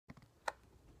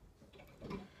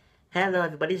Hello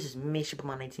everybody, this is me,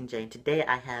 Superman19J, and today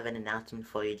I have an announcement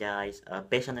for you guys.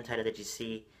 Based on the title that you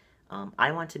see,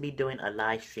 I want to be doing a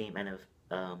live stream, and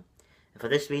for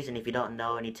this reason, if you don't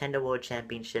know, Nintendo World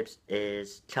Championships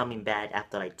is coming back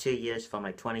after like 2 years from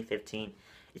like 2015.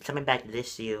 It's coming back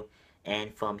this year,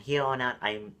 and from here on out,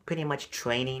 I'm pretty much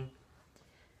training.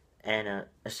 And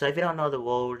so if you don't know the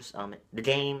rules, the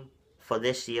game for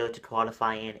this year to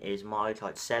qualify in is Mario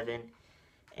Kart 7.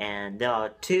 And there are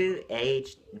two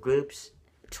age groups,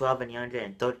 12 and younger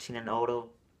and 13 and older.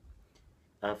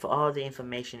 For all the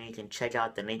information, you can check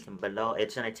out the link below.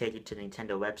 It's going to take you to the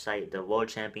Nintendo website, the World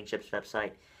Championships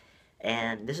website.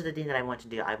 And this is the thing that I want to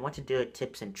do. I want to do a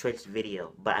tips and tricks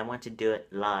video, but I want to do it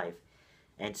live.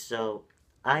 And so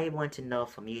I want to know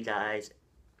from you guys,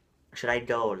 should I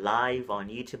go live on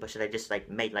YouTube, or should I just like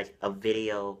make like a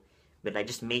video with like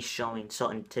just me showing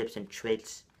certain tips and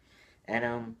tricks?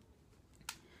 And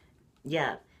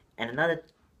yeah, and another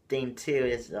thing too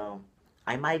is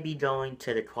I might be going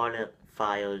to the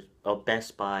qualifiers of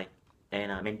Best Buy,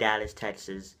 and I'm in Dallas,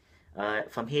 Texas.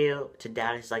 From here to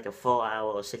Dallas is like a 4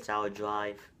 hour or 6 hour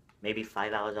drive, maybe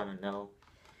 5 hours, I don't know.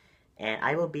 And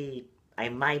I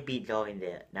might be going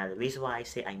there. Now the reason why I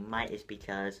say I might is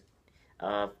because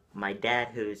of my dad,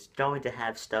 who's going to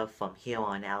have stuff from here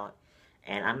on out,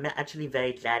 and I'm actually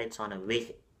very glad it's on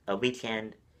a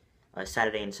weekend,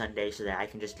 Saturday and Sunday, so that I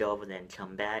can just go over there and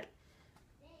come back.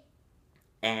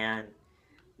 And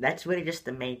that's really just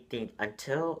the main thing.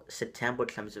 Until September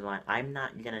comes around, I'm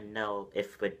not gonna know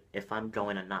if I'm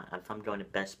going or not, if I'm going to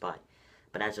Best Buy.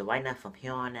 But as of right now, from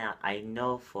here on out, I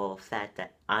know for a fact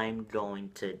that I'm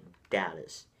going to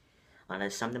Dallas.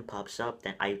 Unless something pops up,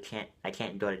 then I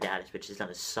can't go to Dallas, which is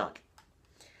gonna suck.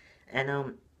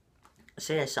 And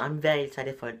so yeah, so I'm very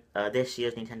excited for this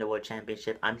year's Nintendo World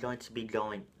Championship. I'm going to be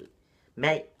going,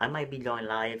 I might be going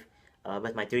live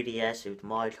with my 3DS with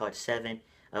Mario Kart 7.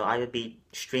 I will be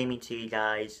streaming to you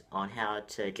guys on how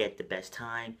to get the best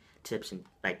time, tips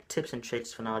and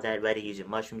tricks and all that, where to use your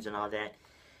mushrooms and all that.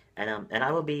 And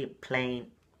I will be playing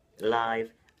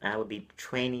live, and I will be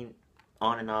training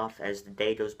on and off as the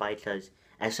day goes by, because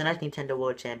as soon as Nintendo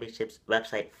World Championships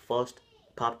website first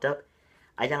popped up,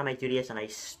 I got on my 3DS and I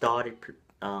started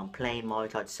playing Mario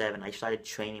Kart 7. I started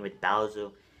training with Bowser,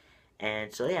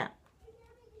 and so yeah,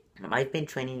 I've been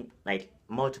training like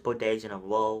multiple days in a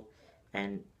row,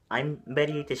 and I'm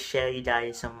ready to share you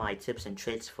guys some of my tips and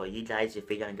tricks for you guys if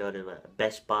you're gonna go to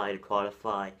Best Buy to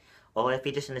qualify, or if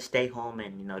you're just gonna stay home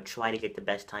and try to get the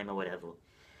best time or whatever.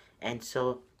 And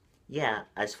so, yeah,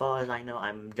 as far as I know,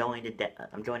 I'm going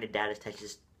to Dallas,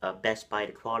 Texas, Best Buy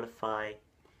to qualify,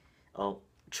 or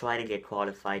try to get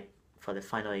qualified for the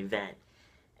final event.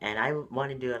 And I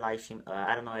want to do a live stream.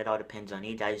 I don't know. It all depends on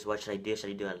you guys. What should I do? Should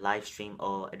I do a live stream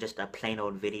or just a plain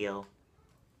old video?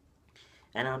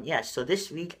 And yeah. So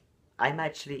this week,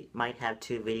 might have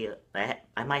two video.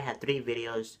 I might have 3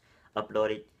 videos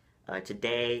uploaded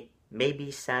today, maybe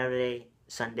Saturday,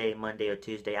 Sunday, Monday, or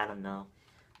Tuesday. I don't know.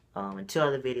 And 2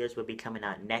 other videos will be coming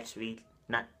out next week.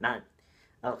 Not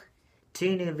oh,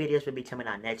 2 new videos will be coming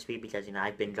out next week because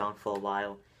I've been gone for a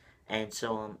while, and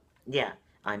so yeah.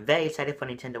 I'm very excited for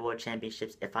Nintendo World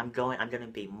Championships. If I'm going, I'm going to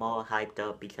be more hyped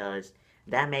up because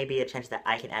that may be a chance that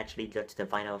I can actually go to the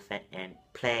final event and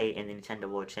play in the Nintendo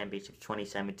World Championships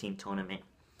 2017 tournament.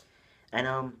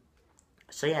 And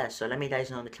so yeah, so let me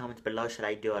guys know in the comments below, should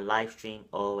I do a live stream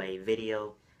or a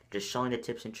video just showing the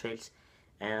tips and tricks?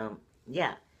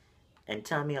 Yeah. And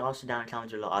tell me also down in the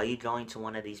comments below, are you going to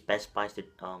one of these Best Buys to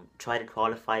try to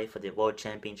qualify for the World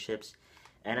Championships?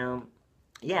 And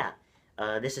yeah.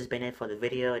 This has been it for the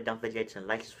video. Don't forget to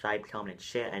like, subscribe, comment, and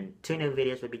share. And 2 new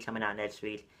videos will be coming out next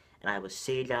week. And I will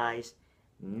see you guys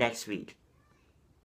next week.